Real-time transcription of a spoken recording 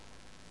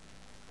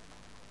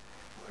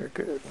Very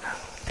good.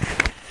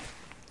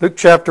 Luke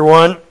chapter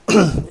 1,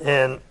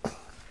 and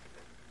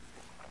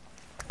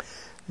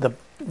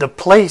the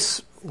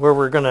place where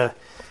we're going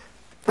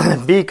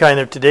to be kind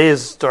of today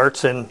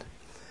starts in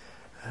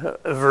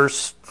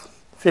verse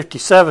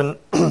 57,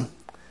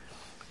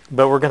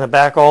 but we're going to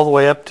back all the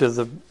way up to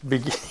the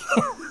beginning,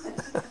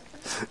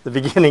 the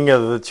beginning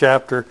of the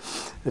chapter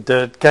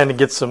to kind of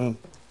get some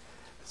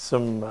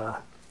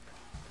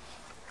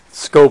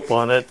scope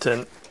on it,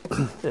 and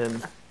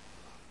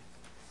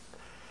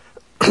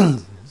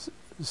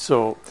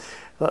so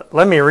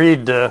let me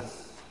read the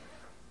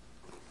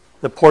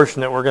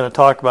portion that we're going to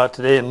talk about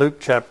today in Luke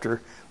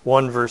chapter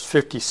 1, verse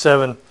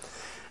 57.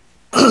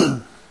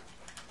 And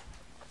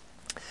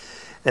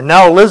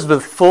now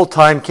Elizabeth full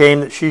time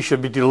came that she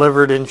should be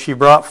delivered, and she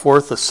brought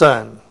forth a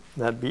son,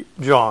 that'd be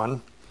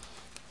John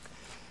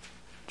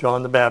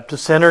the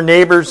Baptist. And her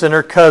neighbors and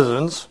her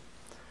cousins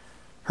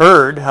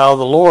heard how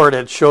the Lord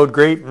had showed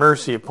great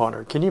mercy upon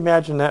her. Can you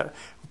imagine that?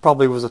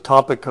 Probably was a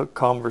topic of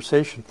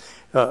conversation.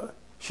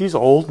 She's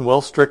old and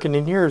well stricken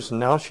in years, and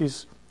now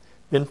she's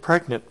been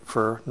pregnant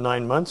for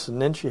 9 months,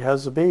 and then she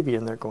has a baby,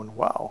 and they're going,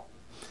 wow.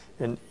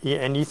 And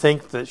you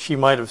think that she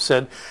might have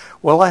said,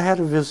 well, I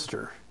had a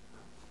visitor.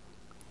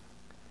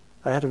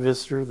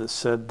 That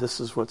said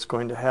this is what's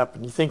going to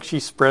happen. You think she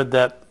spread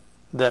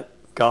that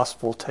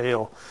gospel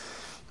tale.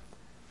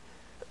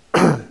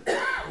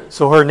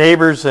 So her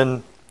neighbors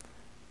and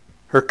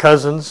her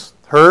cousins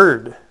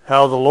heard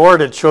how the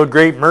Lord had showed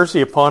great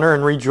mercy upon her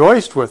and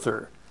rejoiced with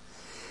her.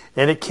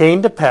 And it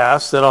came to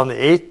pass that on the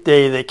 8th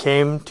day they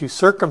came to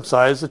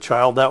circumcise the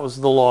child. That was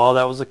the law.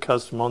 That was the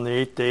custom. On the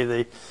 8th day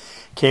they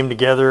came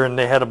together and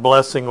they had a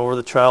blessing over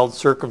the child,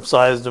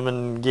 circumcised them,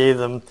 and gave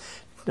them,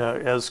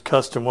 as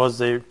custom was,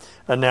 they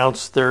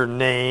announced their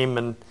name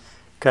and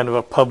kind of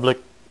a public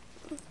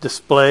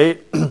display.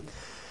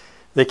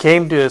 They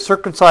came to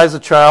circumcise the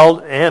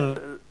child, and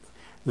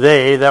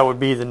that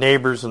would be the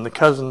neighbors and the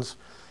cousins,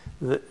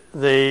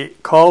 they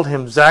called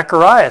him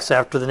Zacharias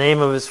after the name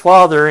of his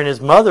father, and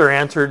his mother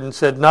answered and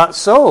said, not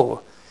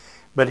so,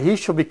 but he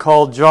shall be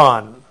called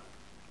John.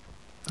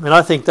 And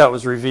I think that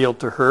was revealed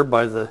to her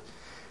by the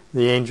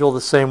angel, the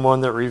same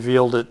one that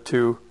revealed it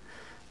to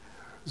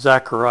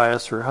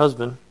Zacharias, her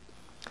husband.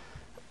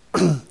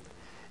 And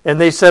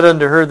they said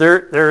unto her,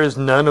 there is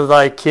none of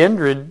thy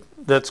kindred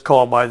that's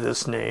called by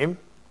this name.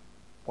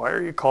 Why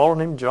are you calling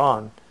him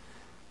John?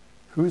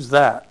 Who's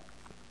that?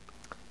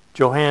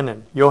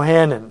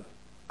 Johanan,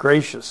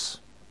 gracious.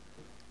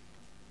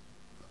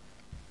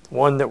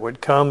 One that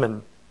would come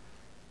and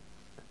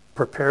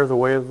prepare the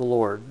way of the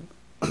Lord.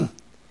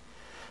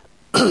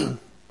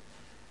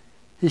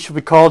 He shall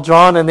be called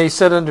John. And they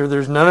said unto her,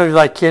 there's none of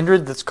thy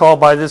kindred that's called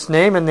by this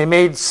name. And they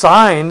made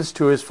signs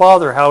to his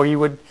father how he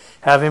would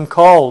have him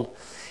called.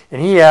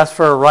 And he asked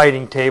for a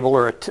writing table,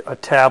 or a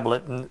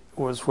tablet, and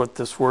was what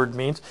this word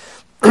means.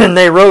 And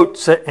they wrote,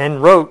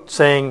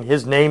 saying,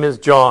 his name is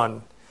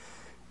John.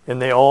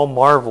 And they all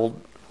marveled.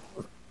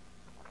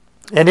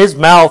 And his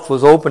mouth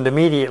was opened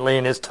immediately,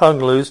 and his tongue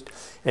loosed,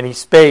 and he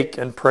spake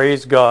and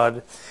praised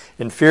God.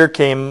 And fear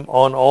came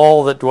on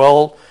all that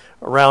dwelt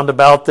around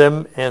about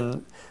them,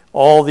 and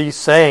all these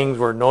sayings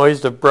were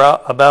noised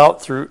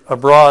abroad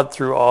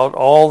throughout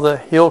all the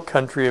hill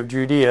country of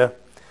Judea.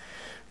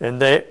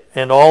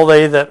 And all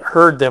they that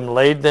heard them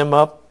laid them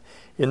up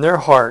in their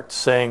hearts,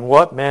 saying,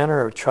 what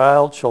manner of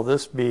child shall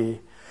this be?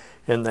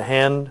 And the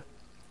hand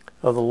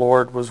of the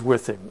Lord was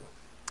with him.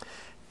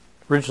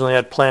 Originally,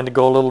 I'd planned to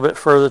go a little bit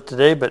further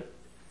today, but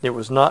it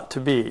was not to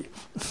be.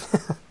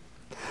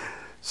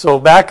 So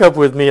back up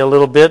with me a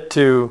little bit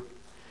to,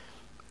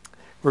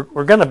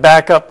 we're going to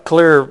back up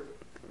clear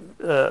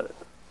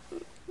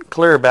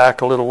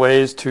back a little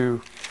ways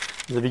to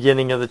the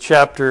beginning of the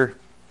chapter.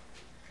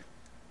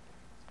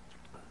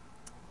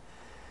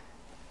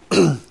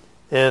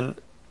 And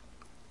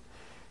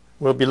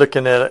we'll be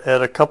looking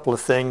at a couple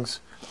of things.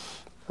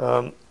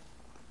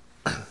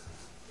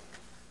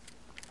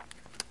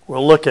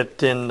 We'll look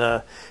at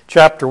in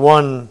chapter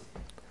 1,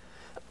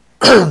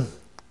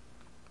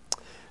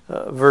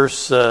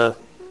 verse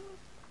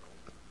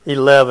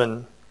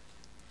 11.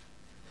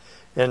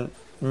 And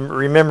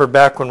remember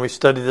back when we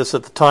studied this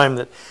at the time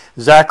that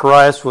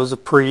Zacharias was a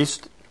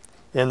priest,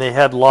 and they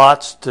had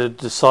lots to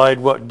decide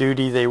what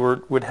duty they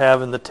would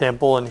have in the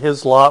temple, and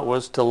his lot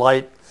was to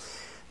light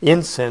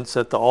incense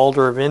at the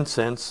altar of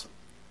incense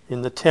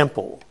in the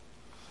temple.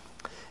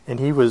 And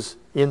he was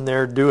in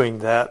there doing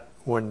that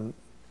when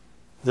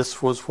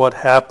this was what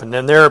happened.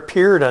 And there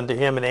appeared unto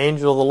him an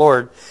angel of the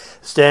Lord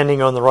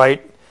standing on the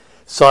right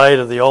side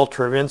of the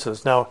altar of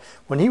incense. Now,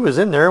 when he was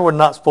in there, there was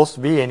not supposed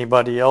to be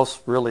anybody else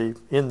really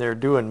in there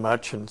doing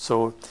much. And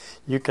so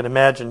you can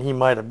imagine he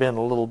might have been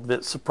a little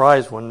bit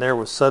surprised when there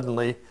was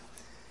suddenly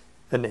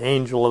an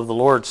angel of the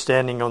Lord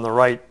standing on the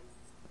right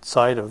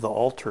side of the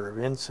altar of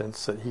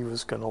incense that he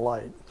was going to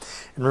light.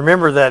 And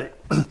remember that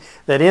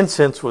that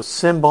incense was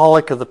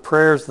symbolic of the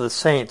prayers of the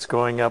saints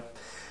going up,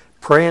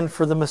 praying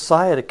for the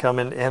Messiah to come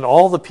in. And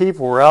all the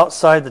people were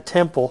outside the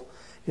temple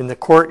in the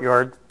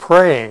courtyard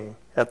praying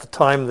at the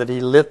time that he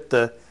lit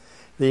the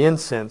the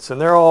incense. And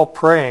they're all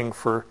praying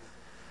for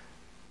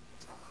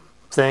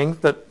things,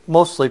 but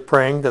mostly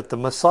praying that the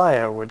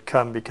Messiah would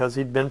come because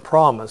he'd been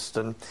promised.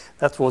 And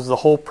that was the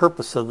whole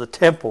purpose of the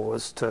temple,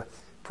 was to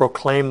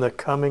proclaim the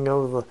coming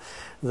of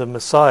the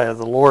Messiah,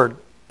 the Lord.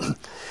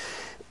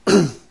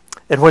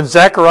 And when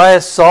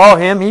Zacharias saw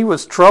him, he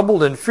was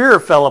troubled, and fear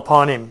fell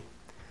upon him,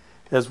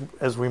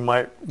 as we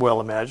might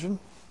well imagine.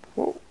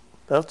 Whoa,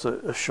 that's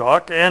a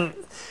shock. And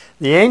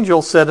the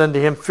angel said unto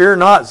him, Fear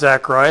not,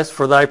 Zacharias,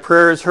 for thy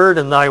prayer is heard,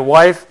 and thy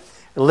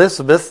wife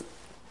Elizabeth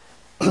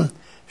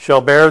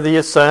shall bear thee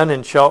a son,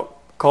 and shalt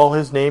call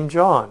his name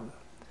John.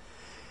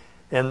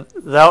 And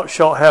thou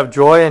shalt have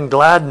joy and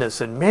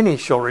gladness, and many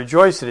shall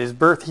rejoice at his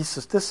birth. He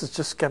says, this is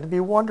just going to be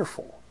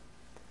wonderful.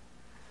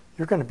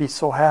 You're going to be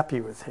so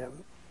happy with him.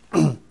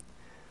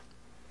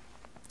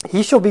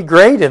 He shall be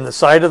great in the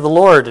sight of the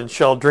Lord, and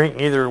shall drink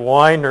neither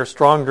wine nor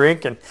strong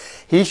drink, and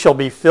he shall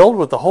be filled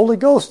with the Holy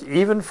Ghost,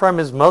 even from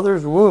his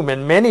mother's womb.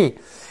 And many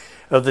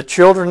of the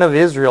children of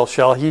Israel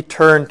shall he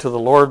turn to the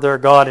Lord their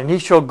God, and he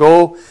shall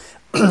go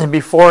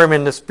before him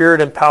in the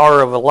spirit and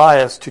power of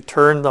Elias, to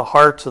turn the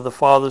hearts of the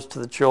fathers to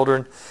the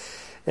children,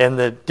 and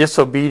the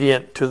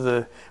disobedient to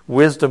the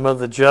wisdom of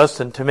the just,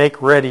 and to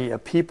make ready a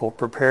people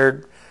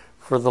prepared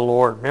for the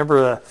Lord.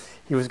 Remember,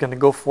 he was going to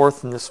go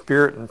forth in the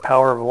spirit and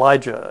power of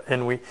Elijah,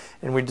 and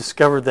we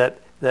discovered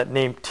that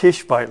name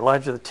Tishbite,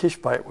 Elijah the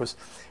Tishbite, was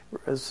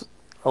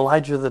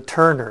Elijah the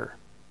Turner.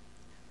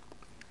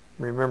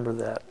 Remember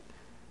that.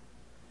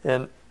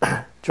 And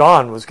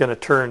John was going to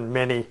turn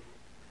many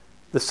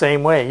the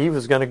same way. He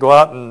was going to go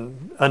out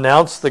and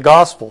announce the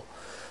gospel.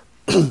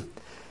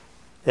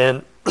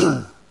 And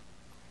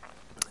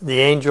the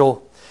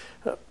angel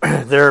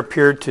there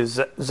appeared to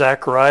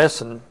Zacharias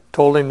and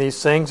told him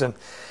these things. And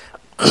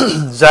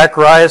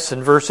Zacharias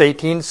in verse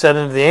 18 said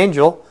unto the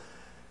angel,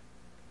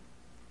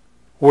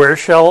 Where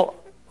shall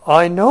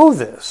I know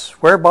this?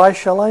 Whereby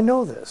shall I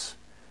know this?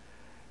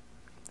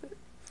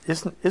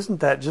 Isn't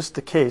that just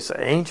the case?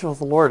 An angel of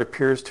the Lord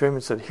appears to him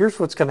and said, Here's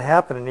what's going to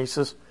happen. And he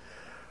says,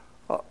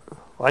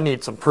 I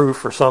need some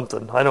proof or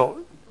something. I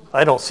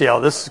don't see how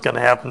this is going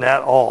to happen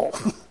at all.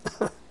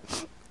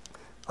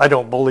 I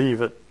don't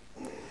believe it.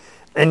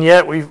 And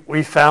yet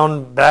we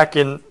found back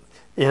in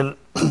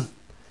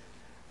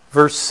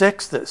verse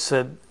 6 that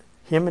said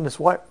him and his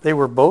wife, they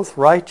were both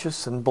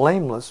righteous and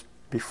blameless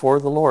before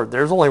the Lord.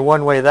 There's only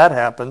one way that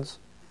happens.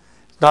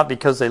 It's not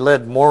because they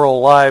led moral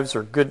lives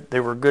or they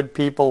were good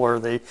people, or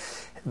they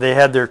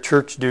had their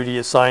church duty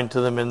assigned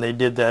to them and they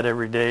did that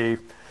every day.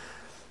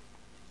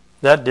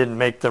 That didn't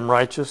make them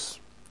righteous.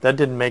 That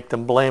didn't make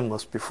them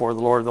blameless before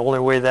the Lord. The only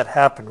way that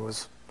happened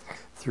was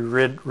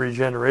through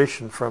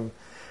regeneration from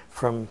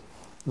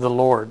the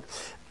Lord.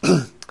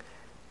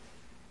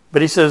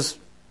 But he says,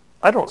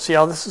 I don't see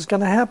how this is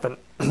going to happen.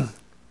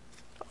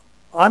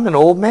 I'm an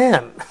old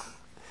man.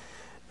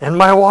 And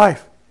my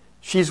wife,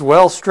 she's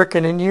well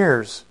stricken in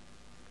years.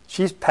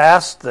 She's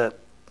past the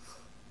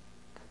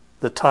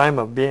time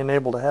of being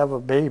able to have a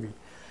baby.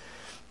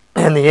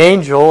 And the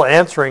angel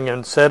answering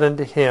and said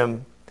unto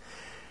him,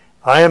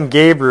 I am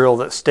Gabriel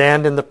that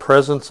stand in the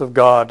presence of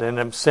God, and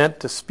am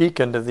sent to speak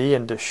unto thee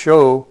and to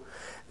show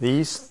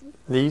these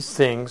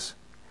things,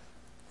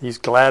 these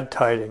glad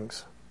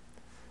tidings.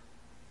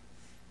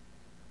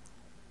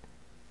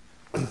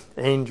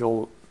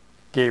 Angel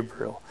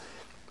Gabriel.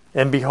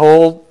 And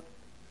behold,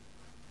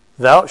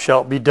 thou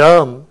shalt be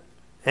dumb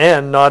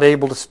and not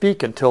able to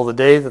speak until the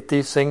day that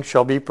these things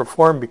shall be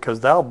performed,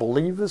 because thou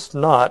believest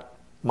not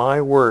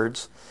my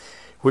words,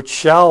 which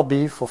shall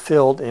be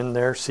fulfilled in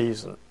their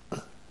season.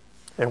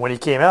 And when he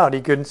came out,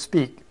 he couldn't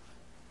speak.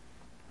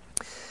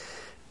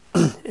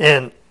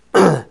 And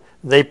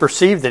they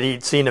perceived that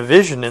he'd seen a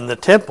vision in the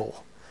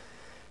temple,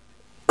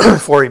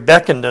 for he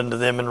beckoned unto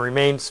them and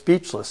remained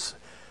speechless.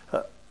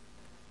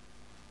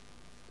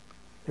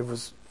 There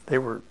was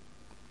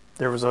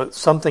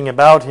something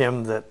about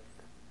him that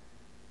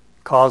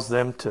caused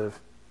them to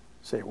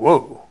say,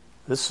 "Whoa,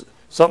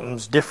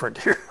 something's different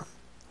here."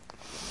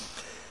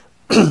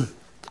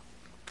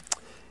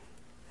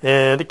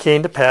 And it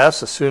came to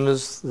pass, as soon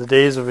as the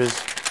days of his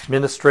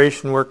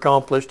ministration were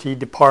accomplished, he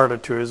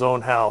departed to his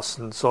own house.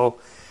 And so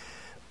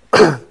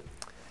the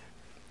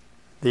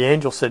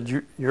angel said,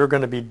 You're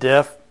going to be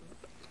deaf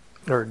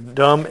or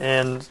dumb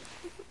and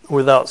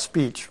without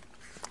speech.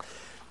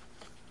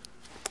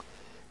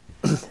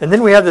 And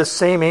then we have this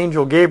same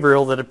angel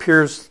Gabriel that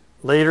appears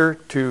later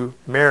to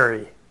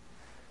Mary.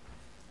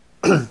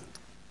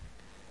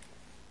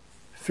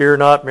 Fear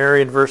not,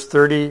 Mary, in verse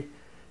 30,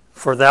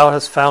 for thou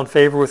hast found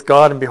favor with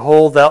God, and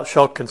behold, thou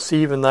shalt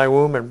conceive in thy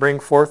womb and bring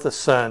forth a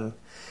son,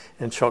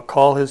 and shalt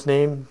call his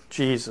name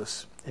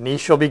Jesus. And he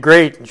shall be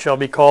great, and shall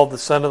be called the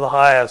Son of the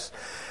Highest.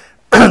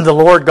 The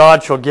Lord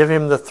God shall give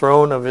him the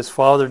throne of his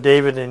father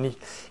David, and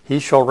he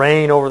shall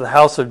reign over the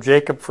house of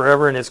Jacob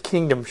forever, and his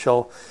kingdom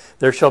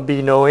there shall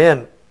be no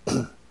end.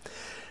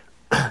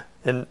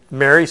 And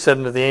Mary said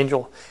unto the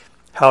angel,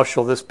 How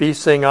shall this be,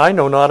 saying, I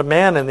know not a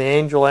man? And the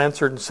angel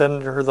answered and said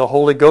unto her, The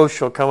Holy Ghost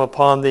shall come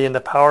upon thee, and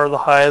the power of the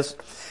Highest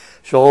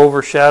shall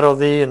overshadow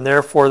thee, and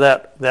therefore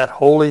that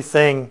holy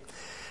thing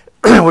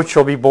which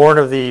shall be born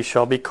of thee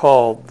shall be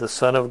called the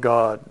Son of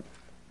God.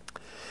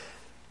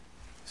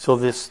 So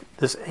this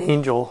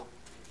angel,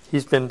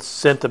 he's been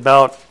sent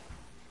about,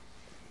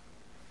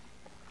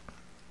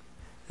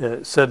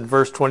 it said in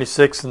verse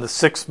 26, in the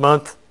 6th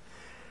month,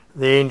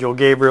 the angel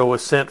Gabriel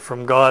was sent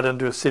from God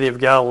unto a city of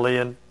Galilee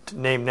and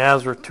named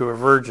Nazareth, to a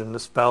virgin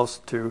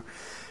espoused to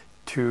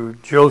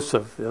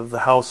Joseph of the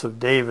house of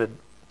David.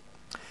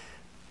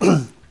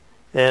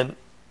 And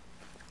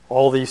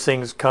all these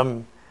things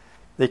come,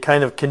 they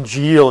kind of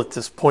congeal at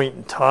this point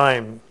in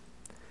time.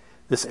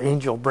 This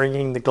angel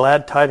bringing the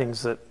glad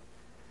tidings that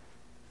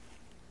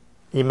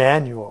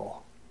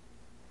Emmanuel,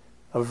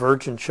 a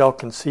virgin shall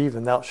conceive,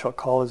 and thou shalt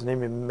call his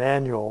name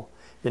Emmanuel.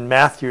 In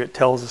Matthew it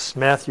tells us,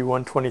 Matthew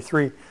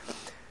 1:23,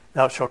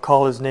 thou shalt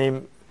call his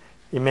name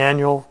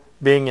Emmanuel,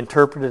 being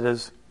interpreted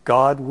as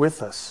God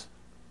with us.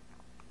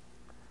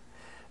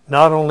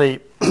 Not only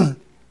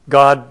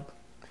God,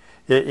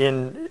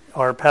 in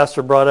our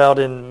pastor brought out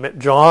in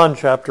John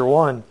chapter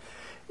 1,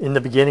 in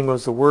the beginning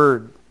was the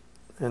Word,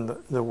 and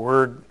the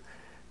Word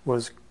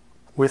was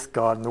with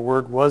God, and the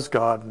Word was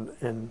God,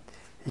 and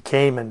he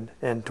came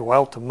and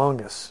dwelt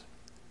among us,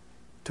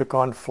 took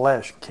on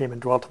flesh, came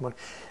and dwelt among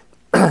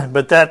us.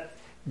 But that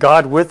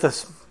God with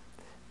us,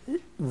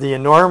 the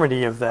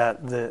enormity of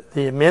that,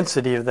 the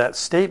immensity of that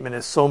statement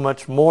is so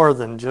much more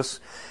than just,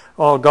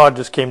 oh, God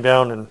just came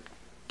down and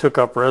took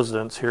up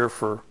residence here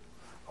for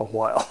a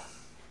while.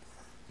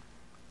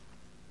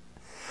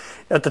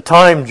 At the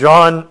time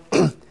John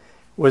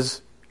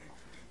was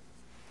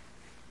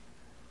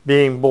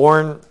being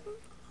born,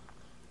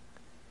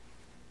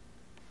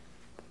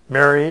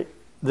 Mary,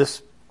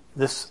 this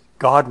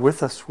God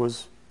with us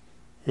was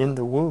in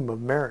the womb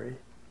of Mary.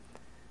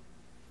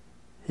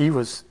 He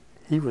was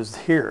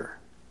here.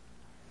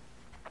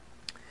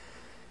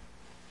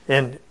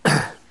 And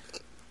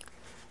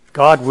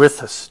God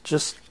with us,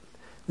 just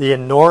the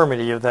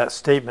enormity of that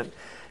statement.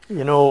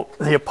 You know,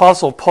 the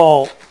Apostle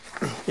Paul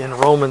in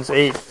Romans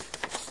 8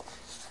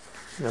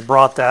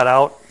 brought that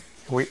out.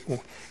 We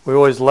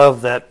always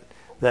love that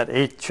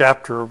 8th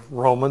chapter of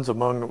Romans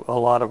among a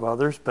lot of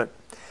others, but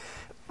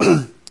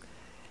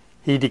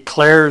he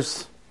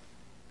declares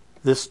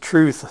this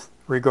truth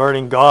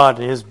regarding God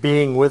and his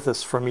being with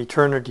us from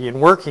eternity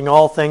and working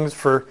all things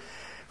for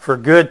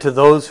good to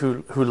those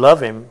who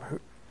love him,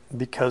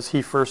 because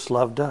he first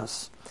loved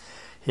us,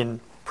 in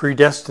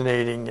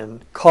predestinating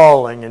and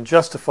calling and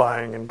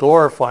justifying and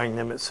glorifying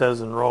them, it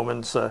says in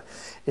Romans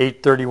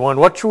 8:31.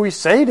 What shall we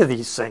say to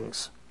these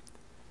things?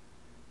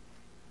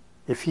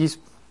 If he's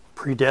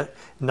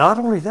not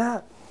only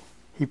that,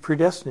 he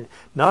predestinated.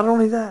 Not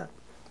only that,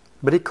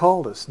 but he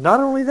called us.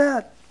 Not only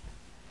that,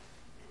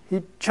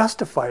 he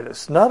justified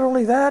us. Not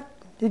only that,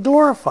 he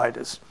glorified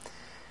us.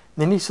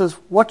 And then he says,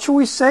 what shall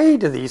we say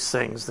to these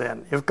things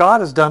then? If God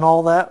has done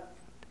all that,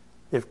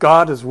 if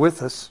God is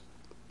with us,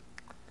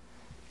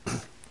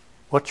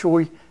 what shall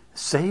we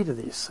say to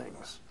these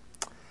things?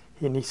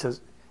 And he says,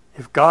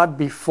 if God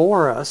be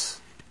for us,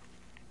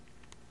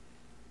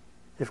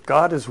 if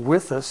God is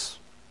with us,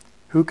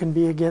 who can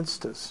be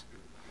against us?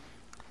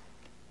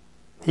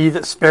 He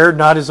that spared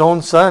not his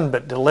own son,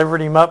 but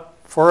delivered him up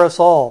for us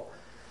all.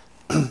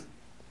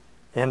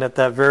 And at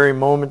that very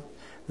moment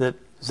that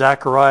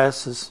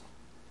Zacharias is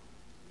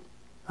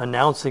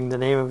announcing the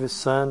name of his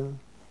son,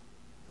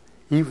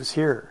 he was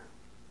here.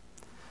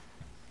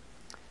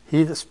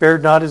 He that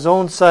spared not his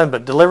own son,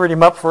 but delivered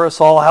him up for us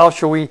all, how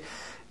shall we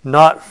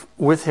not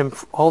with him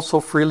also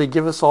freely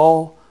give us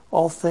all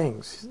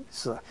things?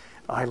 So,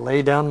 I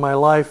lay down my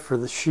life for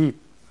the sheep.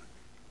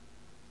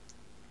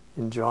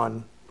 In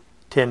John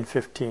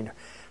 10:15.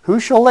 Who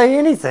shall lay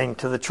anything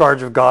to the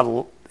charge of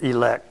God's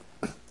elect?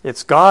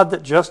 It's God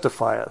that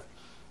justifieth.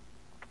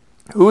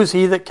 Who is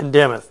he that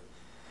condemneth?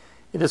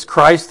 It is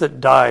Christ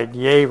that died,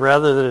 yea,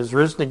 rather that is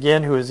risen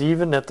again, who is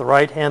even at the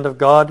right hand of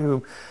God,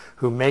 who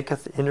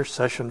maketh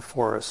intercession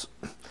for us.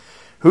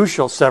 Who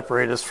shall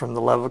separate us from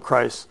the love of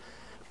Christ?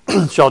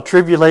 Shall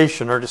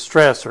tribulation or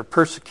distress or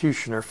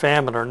persecution or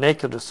famine or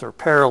nakedness or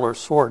peril or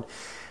sword?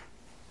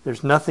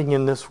 There's nothing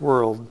in this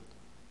world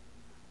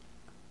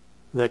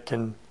that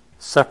can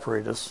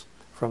separate us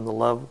from the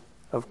love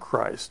of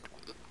Christ.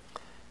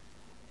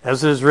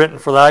 As it is written,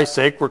 for thy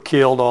sake we're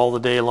killed all the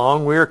day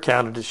long. We are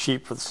counted as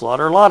sheep for the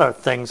slaughter. A lot of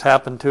things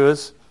happen to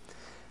us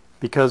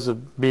because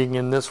of being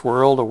in this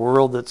world, a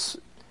world that's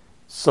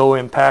so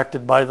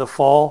impacted by the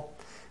fall.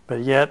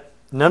 But yet,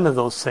 none of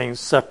those things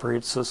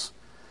separates us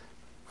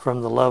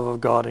from the love of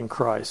God in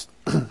Christ.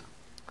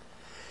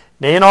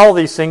 Nay, in all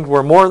these things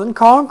we're more than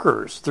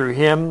conquerors through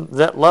him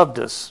that loved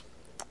us.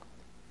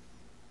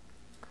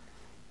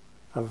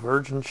 A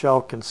virgin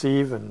shall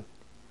conceive, and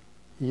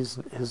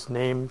his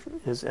name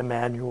is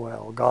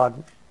Emmanuel,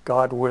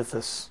 God with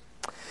us.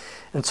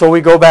 And so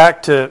we go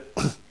back to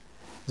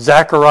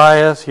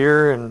Zacharias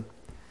here, and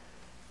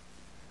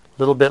a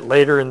little bit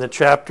later in the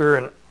chapter,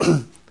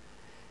 and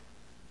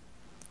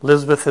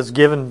Elizabeth has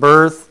given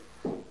birth.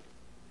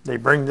 They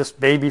bring this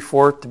baby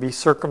forth to be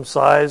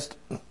circumcised.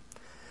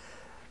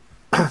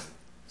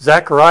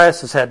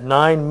 Zacharias has had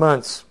 9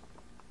 months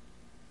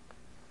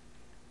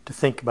to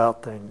think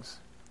about things.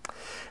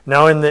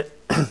 Now,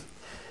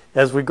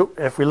 if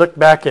we look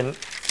back in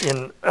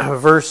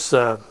verse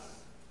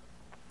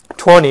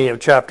 20 of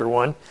chapter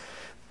 1,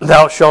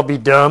 thou shalt be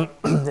dumb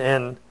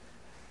and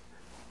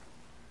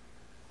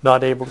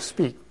not able to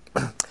speak.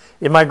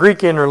 In my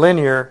Greek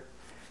interlinear,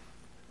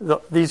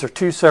 these are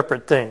two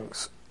separate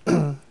things.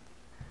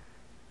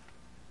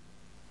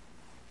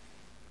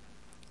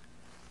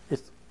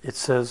 It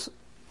says,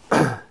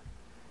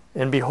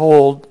 and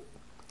behold,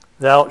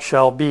 thou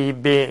shalt be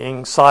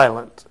being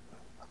silent,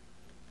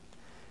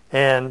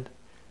 and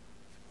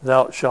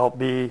thou shalt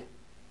be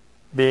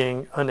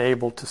being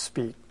unable to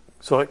speak.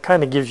 So it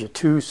kind of gives you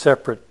two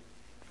separate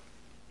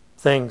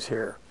things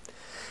here.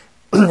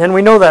 And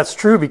we know that's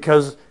true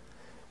because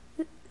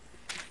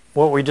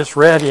what we just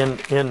read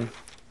in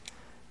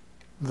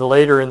the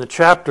later in the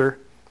chapter,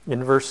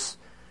 in verse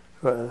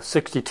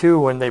 62,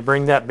 when they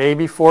bring that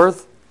baby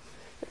forth,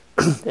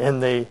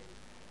 and they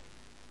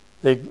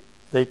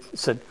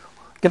said,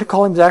 "Going to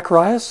call him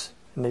Zacharias?"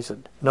 And they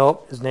said,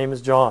 "No, his name is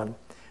John."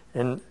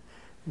 And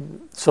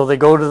so they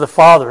go to the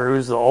father,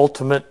 who's the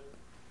ultimate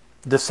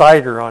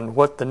decider on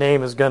what the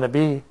name is going to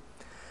be.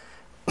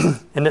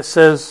 And it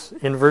says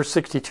in verse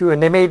 62,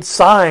 and they made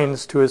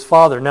signs to his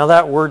father. Now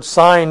that word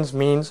signs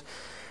means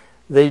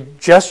they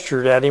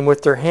gestured at him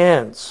with their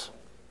hands.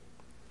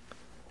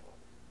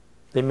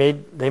 They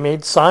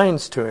made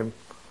signs to him.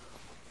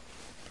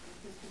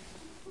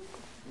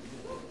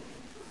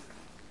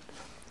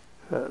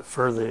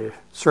 For the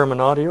sermon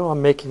audio,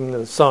 I'm making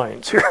the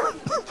signs here.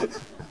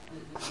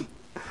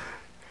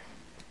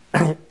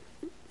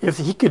 If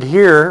he could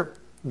hear,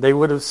 they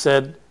would have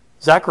said,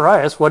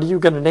 "Zacharias, what are you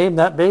going to name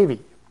that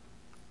baby?"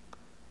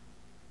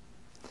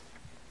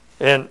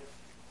 And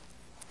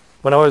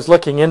when I was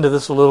looking into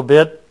this a little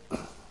bit,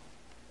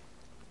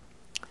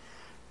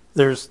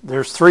 there's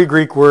three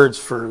Greek words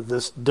for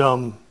this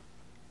dumb.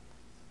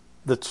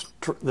 That's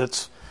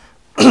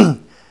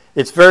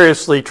it's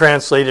variously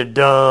translated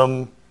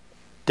dumb,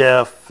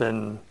 deaf,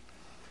 and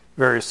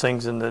various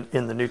things in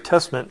the New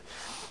Testament.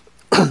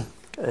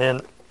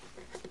 And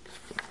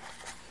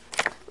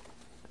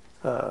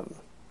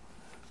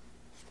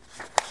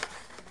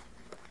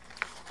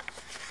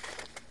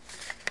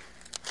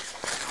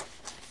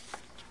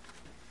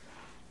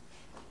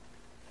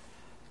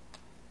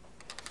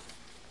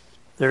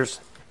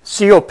there's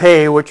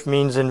Siope, which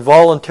means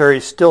involuntary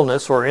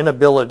stillness or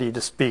inability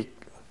to speak,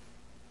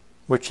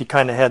 which he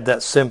kind of had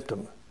that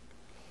symptom.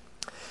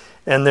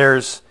 And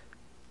there's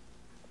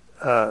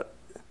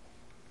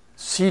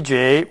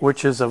CJ,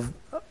 which is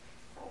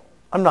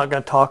I'm not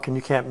going to talk and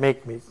you can't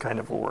make me kind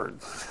of a word.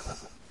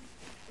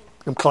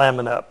 I'm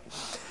clamming up.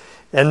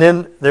 And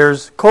then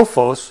there's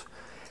Kophos,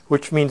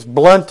 which means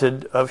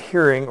blunted of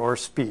hearing or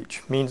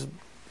speech. Means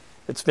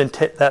it's been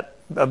that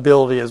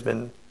ability has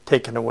been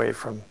taken away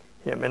from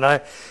him.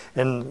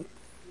 And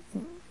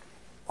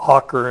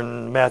Hawker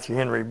and Matthew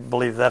Henry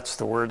believe that's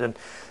the word, and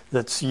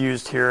that's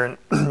used here.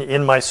 And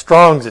in my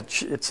Strong's,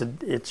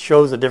 it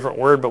shows a different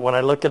word, but when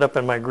I look it up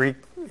in my Greek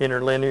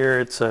interlinear,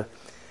 it's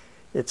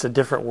a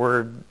different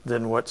word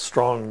than what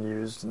Strong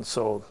used, and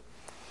so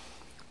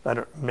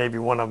maybe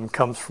one of them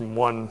comes from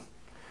one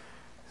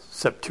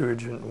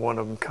Septuagint, one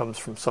of them comes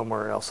from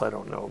somewhere else. I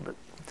don't know,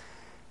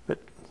 but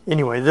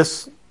anyway,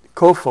 this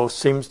Kophos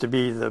seems to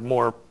be the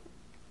more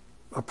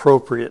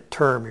appropriate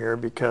term here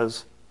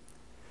because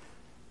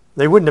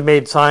they wouldn't have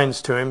made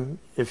signs to him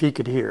if he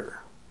could hear.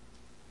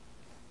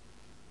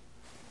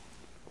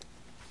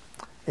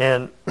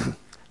 And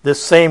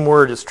this same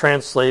word is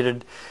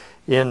translated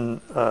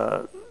in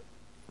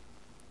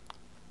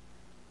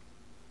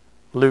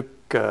Luke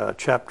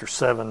chapter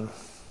 7,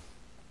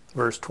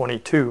 verse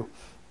 22.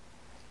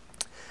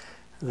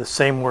 The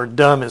same word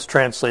dumb is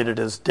translated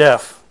as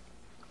deaf.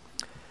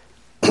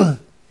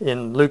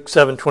 In Luke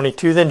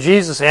 7:22, then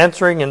Jesus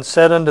answering and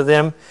said unto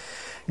them,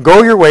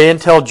 go your way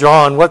and tell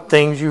John what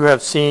things you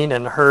have seen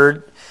and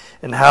heard,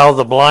 and how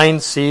the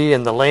blind see,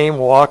 and the lame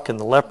walk, and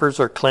the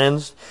lepers are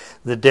cleansed,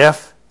 the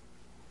deaf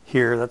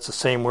hear. That's the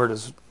same word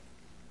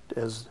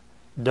as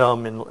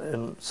dumb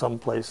in some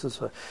places.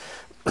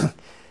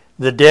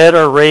 The dead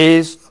are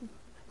raised,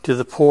 to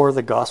the poor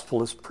the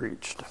gospel is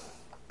preached.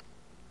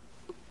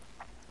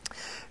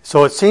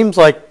 So it seems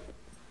like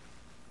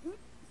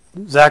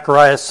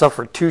Zacharias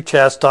suffered two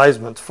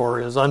chastisements for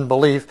his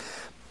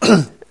unbelief,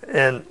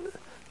 and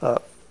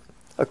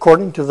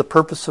according to the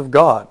purpose of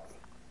God.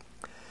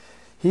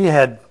 He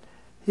had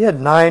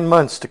 9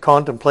 months to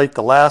contemplate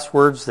the last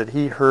words that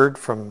he heard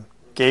from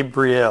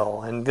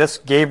Gabriel. And this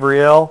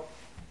Gabriel,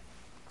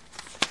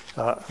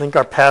 I think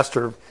our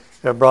pastor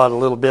brought a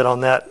little bit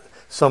on that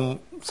some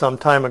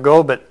time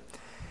ago, but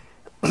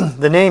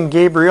the name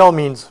Gabriel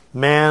means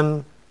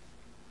man,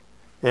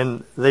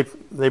 and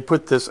they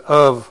put this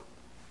of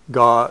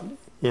God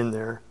in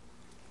there,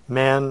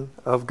 man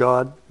of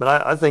God.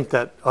 But I think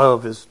that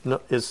of is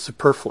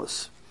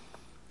superfluous.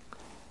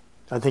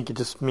 I think it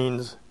just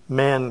means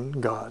man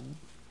God.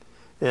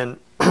 And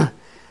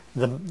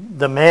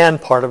The man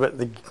part of it,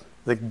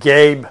 the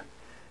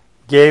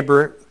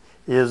Gaber,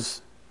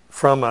 is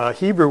from a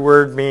Hebrew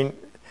word mean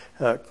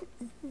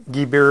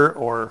Gibir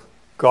or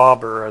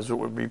Gauber, as it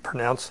would be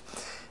pronounced,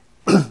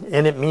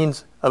 and it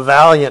means a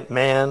valiant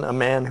man, a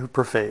man who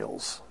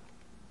prevails.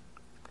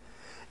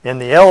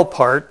 And the El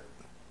part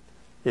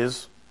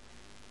is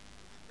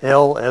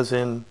El as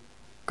in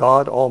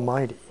God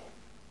Almighty.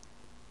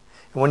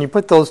 And when you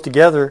put those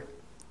together,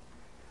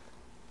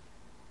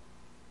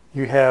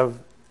 you have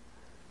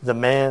the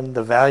man,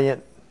 the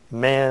valiant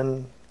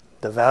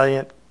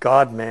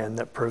God-man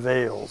that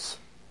prevails.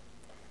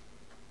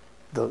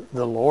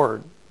 The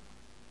Lord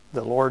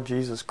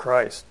Jesus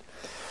Christ,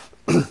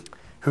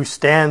 who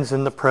stands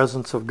in the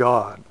presence of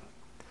God.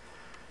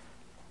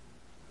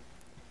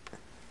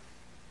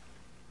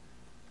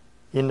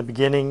 In the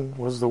beginning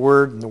was the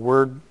Word, and the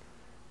Word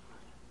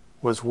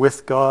was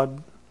with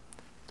God.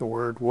 The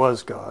Word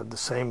was God. The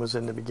same was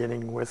in the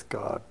beginning with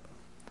God.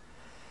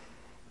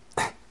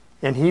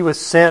 And he was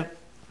sent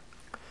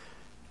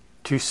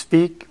to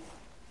speak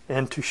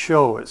and to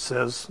show, it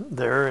says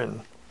there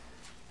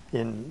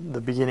in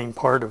the beginning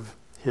part of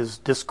his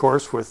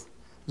discourse with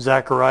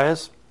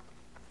Zacharias.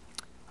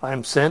 I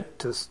am sent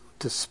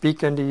to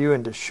speak unto you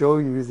and to show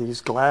you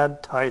these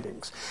glad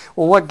tidings.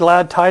 Well, what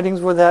glad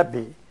tidings would that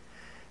be?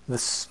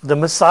 The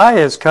Messiah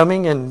is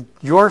coming, and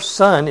your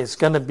son is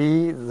going to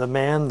be the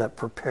man that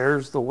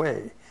prepares the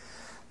way.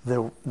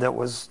 That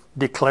was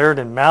declared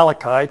in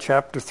Malachi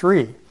chapter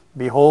 3.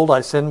 Behold,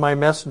 I send my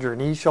messenger,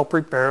 and he shall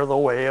prepare the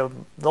way of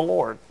the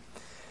Lord.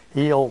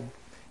 He'll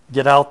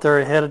get out there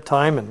ahead of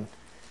time and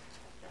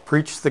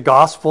preach the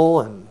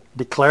gospel and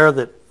declare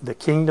that the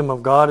kingdom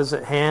of God is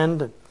at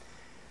hand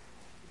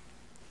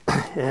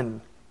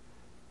and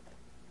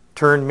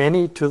turn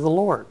many to the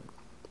Lord.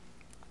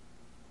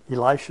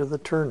 Elisha the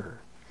turner.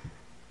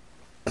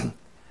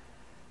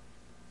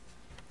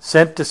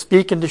 Sent to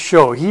speak and to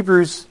show.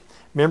 Hebrews,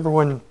 remember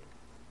when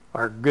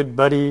our good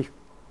buddy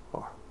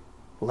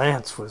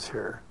Lance was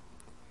here,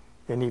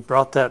 and he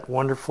brought that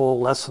wonderful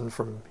lesson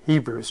from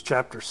Hebrews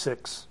chapter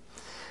 6.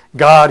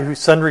 God, who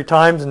sundry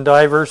times in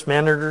diverse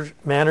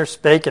manners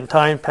spake in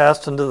time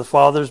past unto the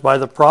fathers by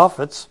the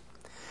prophets,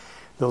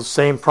 those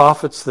same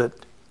prophets that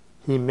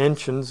he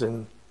mentions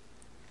in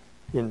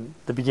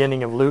the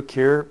beginning of Luke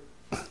here,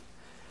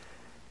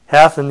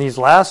 hath in these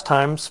last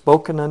times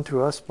spoken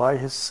unto us by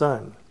his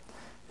Son.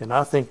 And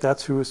I think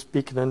that's who is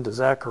speaking unto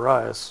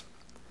Zacharias,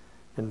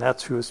 and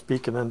that's who is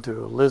speaking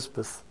unto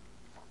Elizabeth,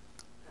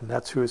 and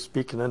that's who is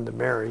speaking unto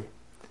Mary.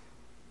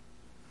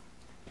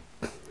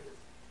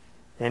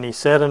 And he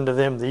said unto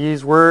them,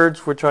 these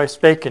words which I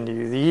spake unto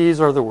you, these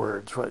are the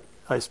words what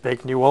I spake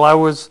unto you while I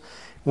was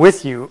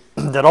with you,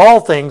 that all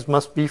things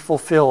must be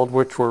fulfilled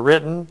which were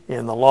written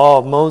in the law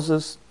of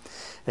Moses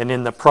and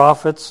in the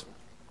prophets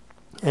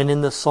and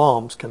in the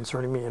Psalms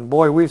concerning me. And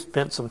boy, we've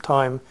spent some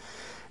time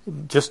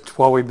just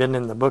while we've been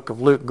in the book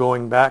of Luke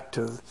going back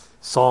to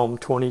Psalm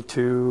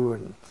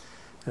 22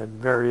 and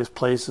various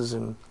places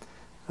and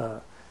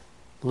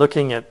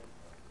looking at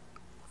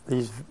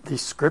these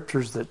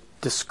scriptures that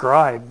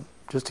describe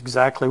just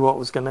exactly what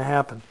was going to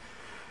happen.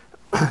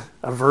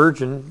 A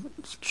virgin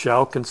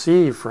shall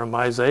conceive, from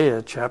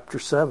Isaiah chapter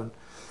 7.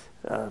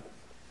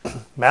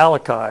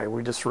 Malachi,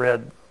 we just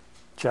read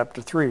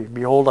chapter 3.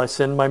 Behold, I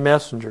send my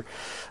messenger.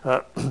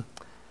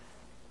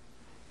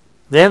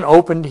 Then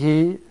opened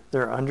he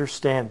their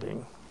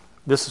understanding.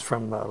 This is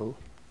from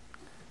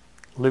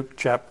Luke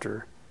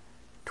chapter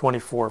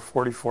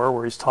 24:44,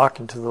 where he's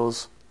talking to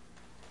those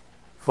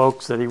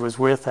folks that he was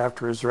with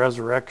after his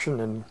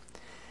resurrection, and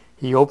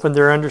he opened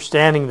their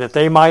understanding that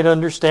they might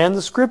understand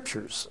the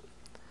scriptures,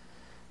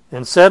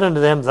 and said unto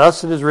them,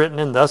 thus it is written,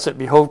 and thus it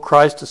behoved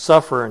Christ to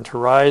suffer and to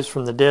rise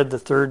from the dead the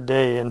third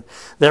day, and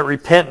that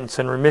repentance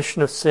and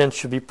remission of sins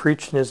should be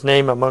preached in his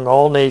name among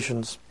all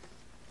nations,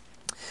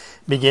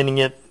 beginning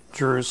at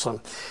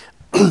Jerusalem.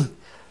 You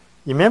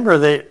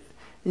remember,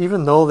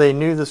 even though they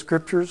knew the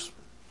scriptures,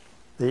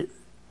 they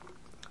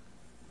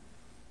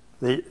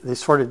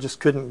sort of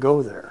just couldn't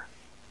go there.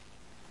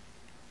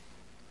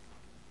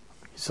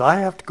 He said, I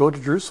have to go to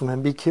Jerusalem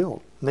and be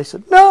killed. And they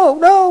said, no,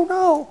 no,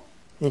 no.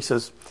 And he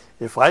says,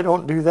 if I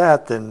don't do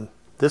that, then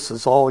this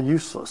is all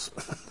useless.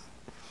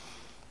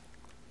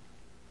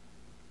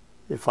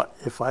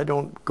 If I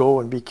don't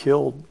go and be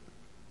killed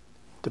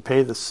to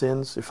pay the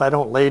sins, if I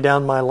don't lay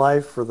down my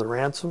life for the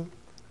ransom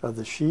of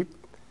the sheep,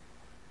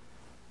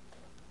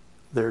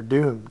 they're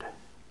doomed.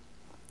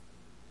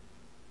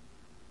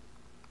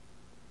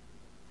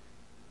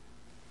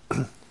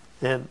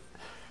 And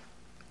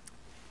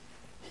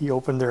he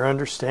opened their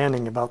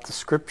understanding about the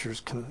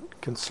scriptures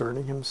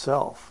concerning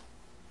himself.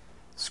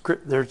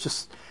 There's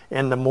just,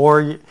 and the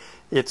more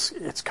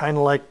it's kind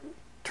of like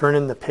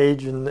turning the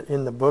page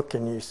in the book,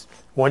 and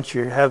once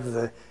you have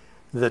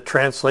the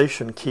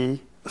translation key,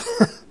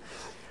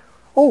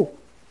 oh,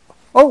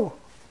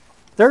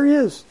 there he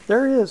is.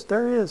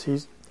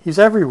 He's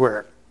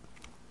everywhere.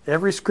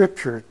 Every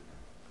scripture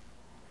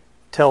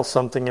tells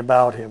something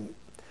about him.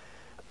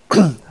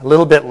 A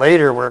little bit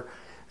later,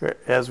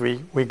 as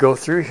we go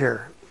through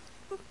here,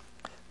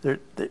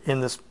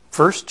 In this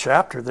first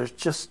chapter, there's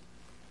just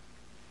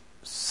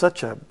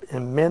such an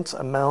immense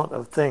amount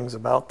of things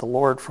about the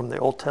Lord from the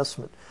Old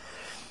Testament.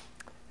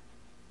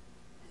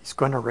 He's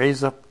going to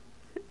raise up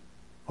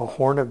a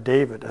horn of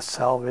David, a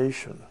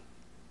salvation.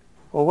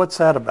 Well, what's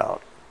that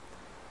about?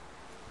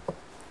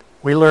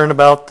 We learn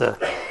about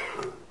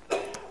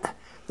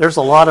there's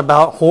a lot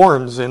about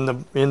horns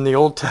in the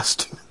Old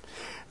Testament.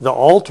 The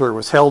altar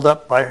was held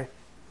up by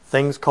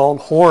things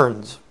called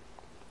horns.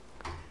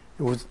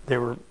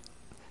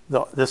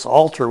 This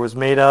altar was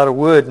made out of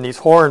wood, and these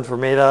horns were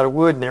made out of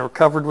wood, and they were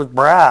covered with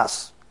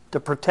brass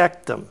to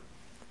protect them,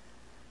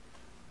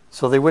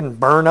 so they wouldn't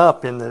burn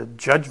up in the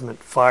judgment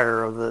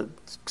fire of the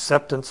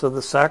acceptance of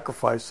the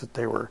sacrifice that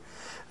they were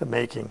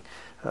making.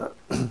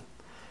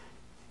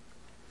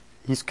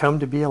 He's come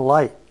to be a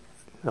light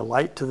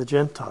to the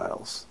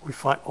Gentiles. We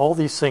find all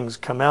these things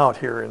come out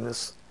here in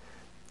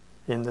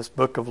this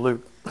book of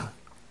Luke.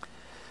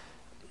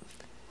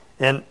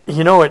 And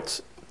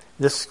it's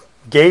this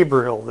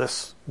Gabriel,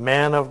 this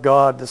man of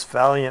God, this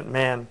valiant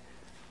man.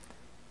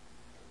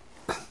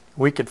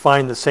 We could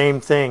find the same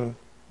thing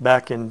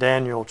back in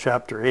Daniel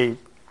chapter 8.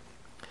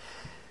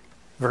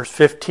 Verse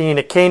 15,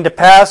 it came to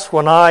pass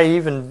when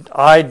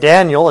I,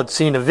 Daniel, had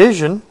seen a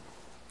vision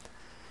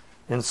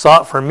and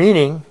sought for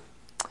meaning,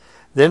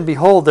 then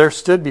behold, there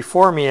stood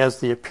before me as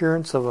the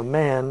appearance of a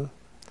man,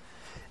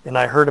 and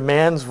I heard a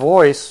man's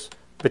voice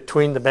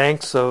between the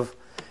banks of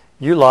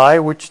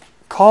Ulai, which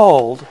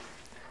called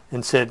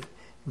and said,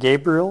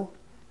 Gabriel,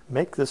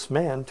 make this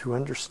man to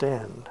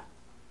understand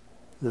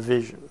the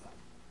vision.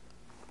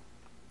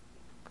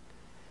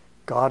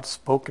 God's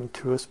spoken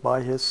to us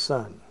by his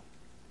Son.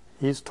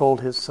 He's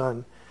told his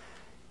Son,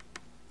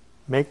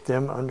 make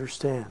them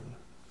understand.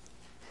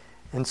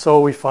 And so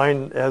we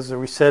find, as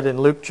we said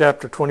in Luke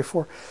chapter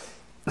 24,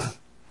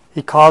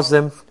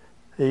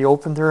 he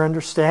opened their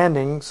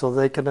understanding so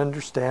they could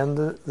understand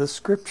the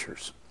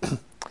Scriptures.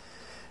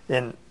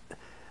 And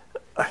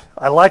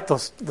I like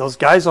those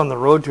guys on the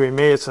road to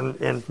Emmaus,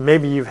 and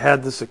maybe you've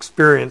had this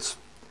experience,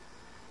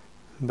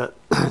 but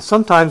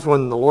sometimes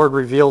when the Lord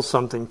reveals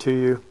something to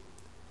you,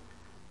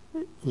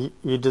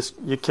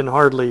 you can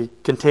hardly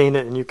contain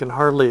it, and you can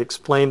hardly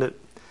explain it.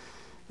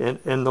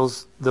 And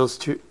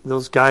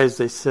those guys,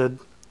 they said,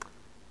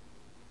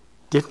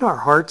 didn't our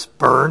hearts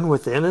burn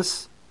within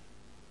us?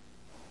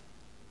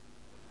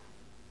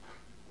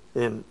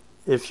 And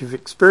if you've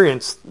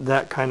experienced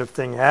that kind of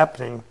thing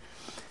happening,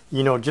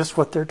 you know just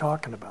what they're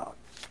talking about.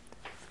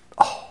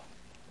 Oh.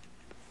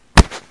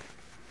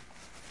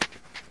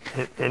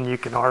 And you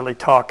can hardly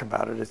talk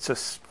about it. It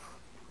just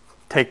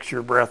takes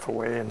your breath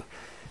away. And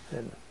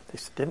they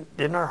said,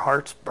 didn't our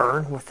hearts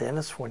burn within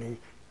us when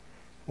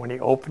he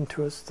opened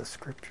to us the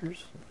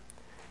Scriptures,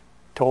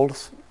 told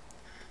us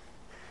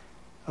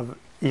of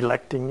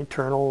electing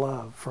eternal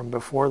love from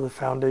before the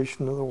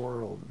foundation of the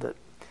world, that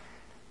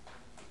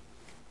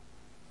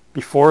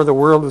before the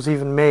world was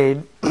even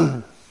made,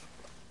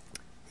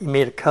 he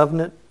made a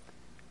covenant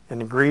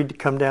and agreed to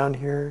come down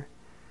here,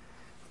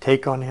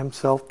 take on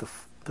himself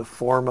the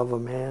form of a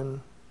man,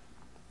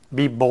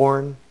 be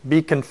born,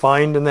 be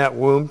confined in that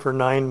womb for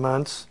 9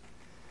 months,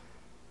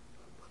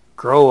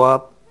 grow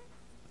up,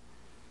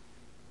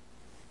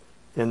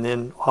 and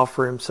then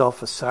offer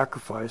himself a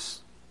sacrifice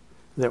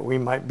that we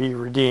might be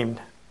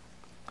redeemed.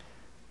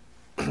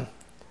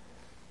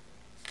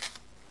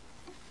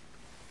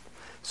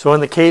 So in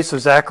the case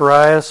of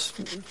Zacharias,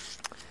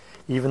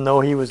 even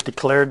though he was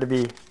declared to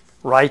be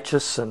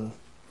righteous and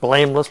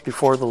blameless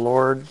before the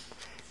Lord,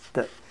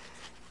 that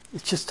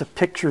it's just a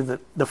picture that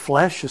the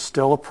flesh is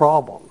still a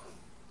problem.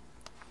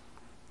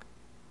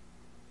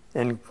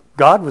 And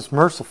God was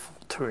merciful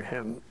to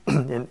him,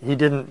 and he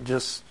didn't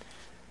just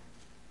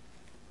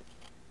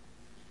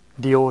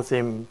deal with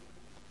him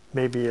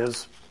maybe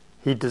as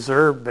he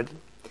deserved,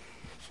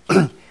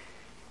 but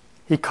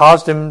he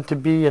caused him to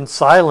be in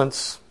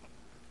silence.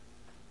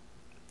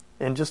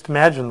 And just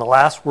imagine the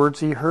last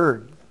words he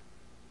heard.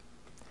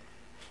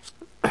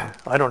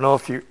 I don't know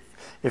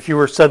if you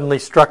were suddenly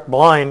struck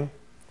blind,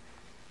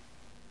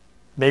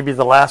 maybe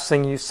the last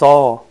thing you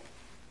saw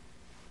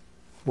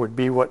would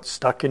be what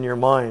stuck in your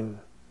mind.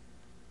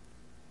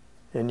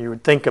 And you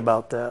would think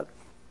about that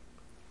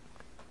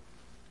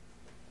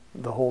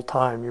the whole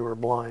time you were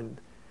blind.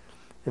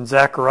 And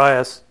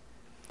Zacharias,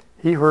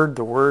 he heard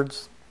the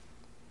words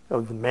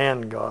of the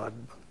man God.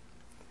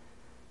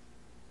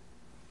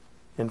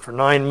 And for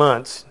 9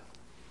 months,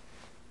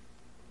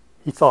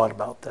 he thought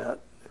about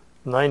that.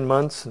 9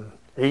 months and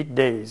 8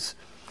 days.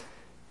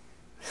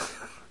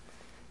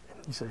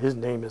 He said, his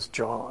name is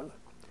John.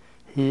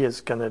 He is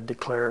going to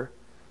declare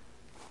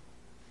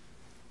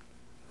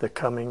the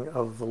coming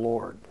of the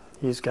Lord.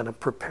 He's going to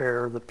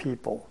prepare the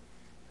people.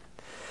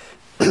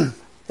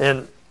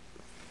 And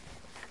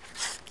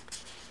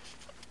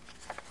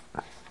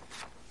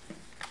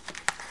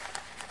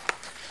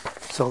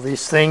so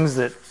these things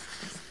that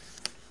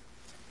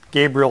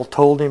Gabriel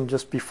told him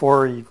just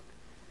before he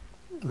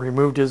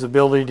removed his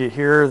ability to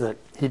hear, that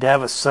he'd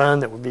have a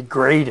son that would be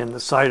great in the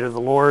sight of the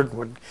Lord,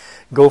 would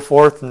go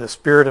forth in the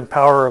spirit and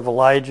power of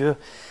Elijah.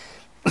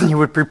 He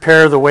would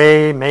prepare the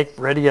way, make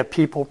ready a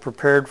people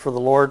prepared for the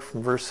Lord.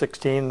 From verse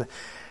 16,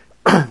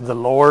 the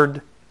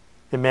Lord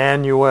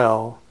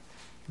Emmanuel,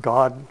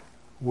 God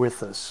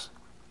with us,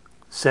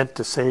 sent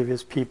to save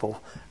his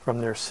people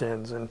from their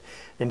sins. And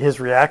his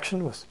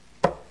reaction was,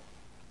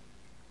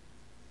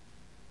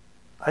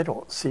 I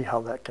don't see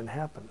how that can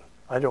happen.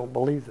 I don't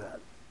believe that.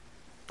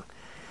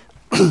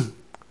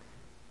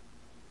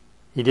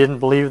 He didn't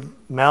believe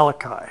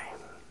Malachi.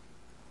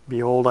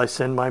 Behold, I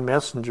send my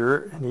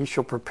messenger, and he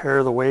shall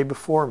prepare the way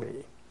before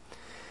me.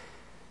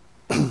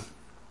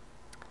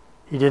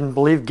 He didn't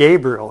believe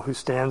Gabriel, who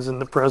stands in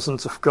the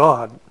presence of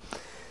God.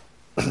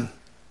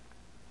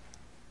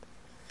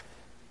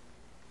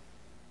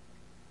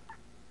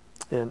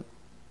 And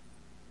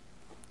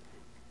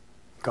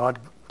God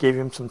gave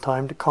him some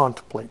time to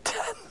contemplate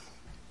that.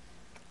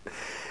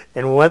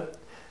 And what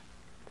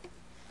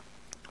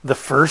the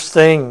first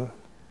thing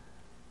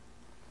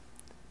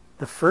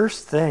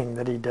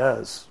that he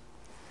does,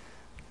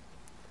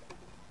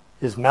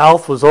 his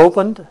mouth was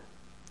opened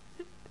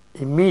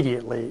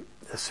immediately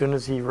as soon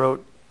as he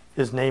wrote,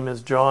 his name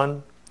is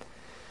John.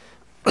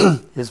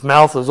 His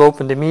mouth was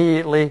opened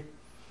immediately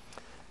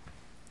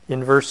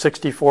in verse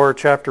 64 of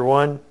chapter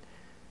 1.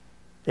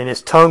 And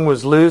his tongue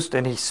was loosed,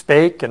 and he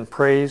spake and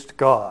praised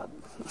God.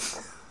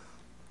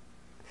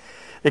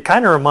 It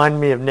kind of reminded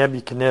me of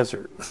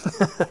Nebuchadnezzar,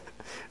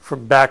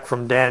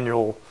 from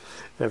Daniel.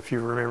 If you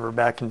remember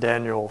back in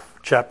Daniel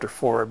chapter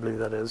 4, I believe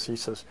that is, he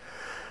says,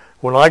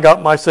 when I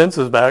got my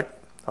senses back,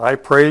 I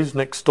praised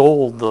and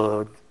extolled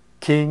the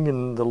King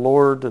and the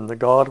Lord and the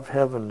God of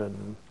heaven,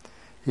 and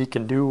he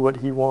can do what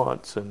he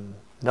wants, and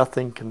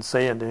nothing can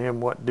say unto him,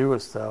 what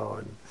doest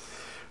thou?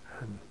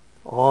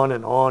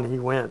 And on he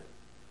went.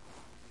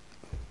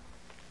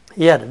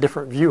 He had a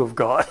different view of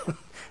God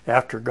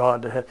after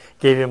God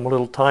gave him a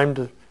little time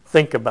to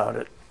think about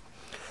it.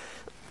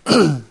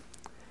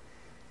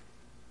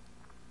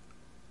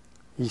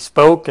 He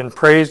spoke and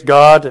praised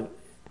God,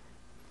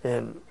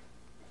 and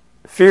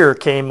fear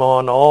came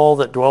on all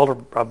that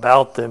dwelt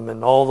about them,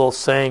 and all those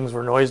sayings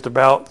were noised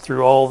about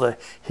through all the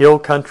hill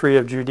country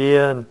of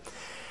Judea, and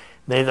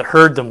they that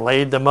heard them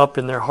laid them up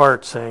in their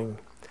hearts, saying,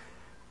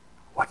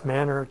 what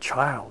manner of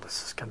child is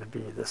this going to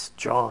be, this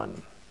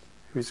John,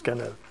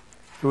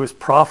 who was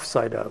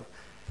prophesied of?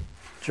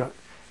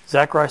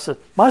 Zechariah said,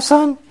 my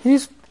son,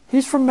 he's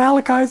from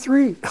Malachi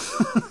 3.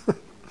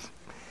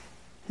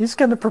 He's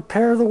going to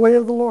prepare the way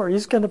of the Lord.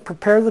 He's going to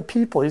prepare the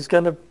people. He's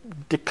going to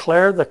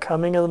declare the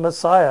coming of the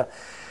Messiah.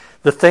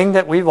 The thing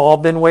that we've all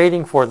been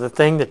waiting for, the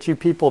thing that you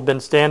people have been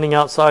standing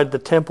outside the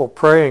temple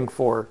praying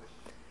for,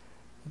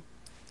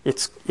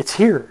 it's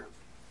here.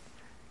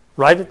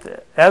 Right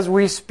as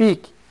we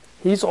speak,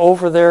 he's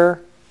over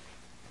there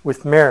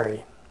with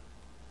Mary.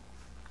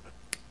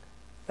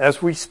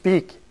 As we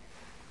speak,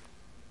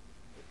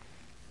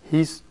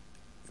 he's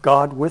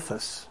God with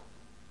us.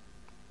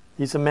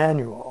 He's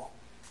Emmanuel.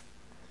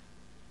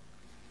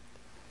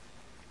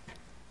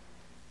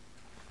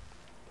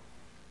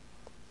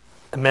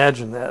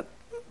 Imagine that.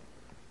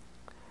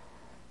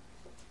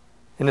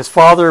 And his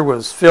father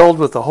was filled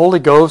with the Holy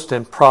Ghost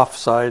and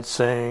prophesied,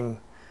 saying,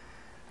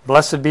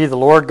 blessed be the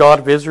Lord God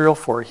of Israel,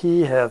 for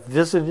he hath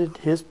visited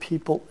his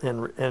people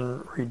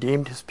and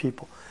redeemed his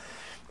people.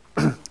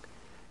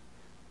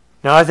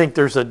 Now I think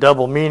there's a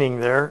double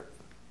meaning there,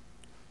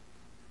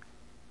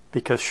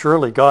 because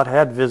surely God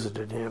had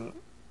visited him.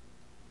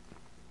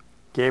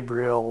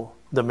 Gabriel,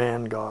 the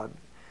man God.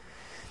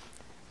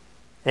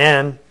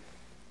 And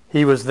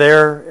he was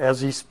there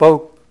as he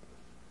spoke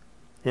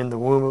in the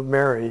womb of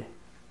Mary,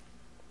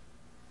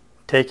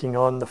 taking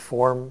on the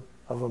form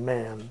of a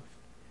man.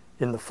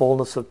 In the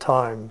fullness of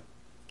time,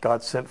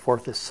 God sent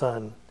forth his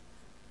Son,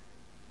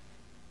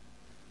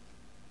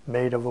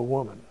 made of a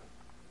woman,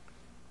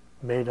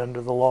 made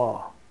under the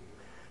law,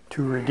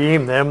 to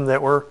redeem them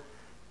that were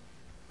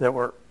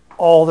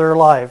all their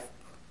life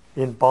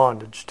in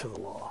bondage to the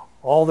law,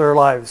 all their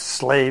lives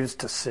slaves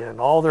to sin,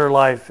 all their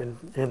life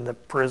in the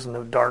prison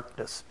of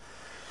darkness.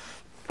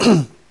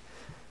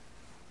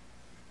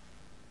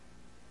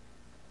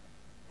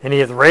 And he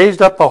hath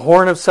raised up a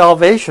horn of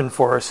salvation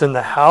for us in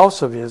the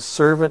house of his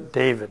servant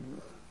David.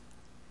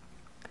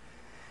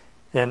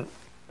 And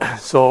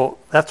so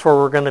that's where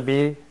we're going to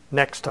be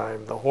next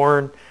time, the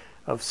horn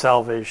of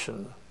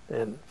salvation.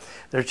 And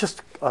there's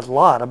just a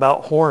lot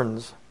about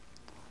horns.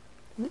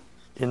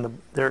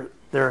 They're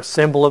a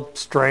symbol of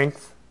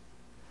strength.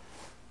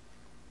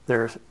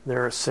 They're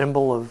a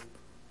symbol of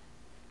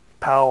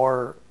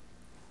power.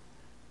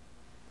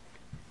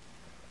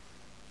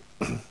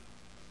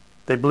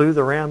 They blew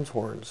the ram's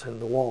horns and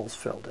the walls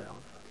fell down.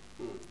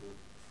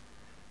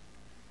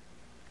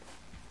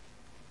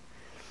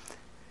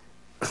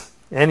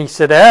 And he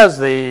said,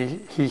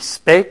 he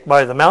spake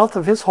by the mouth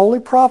of his holy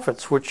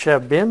prophets, which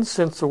have been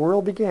since the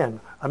world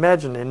began.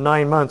 Imagine in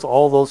 9 months,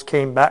 all those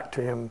came back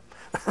to him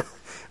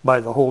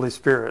by the Holy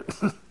Spirit.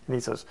 And he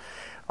says,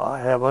 I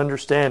have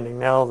understanding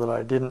now that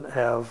I didn't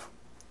have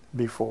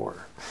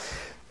before.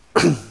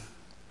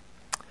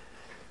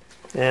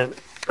 And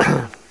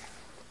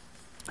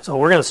so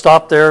we're going to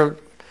stop there,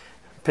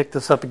 pick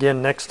this up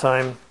again next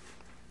time.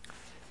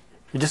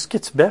 It just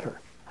gets better.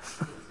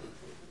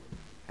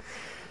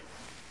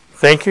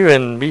 Thank you,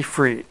 and be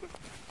free.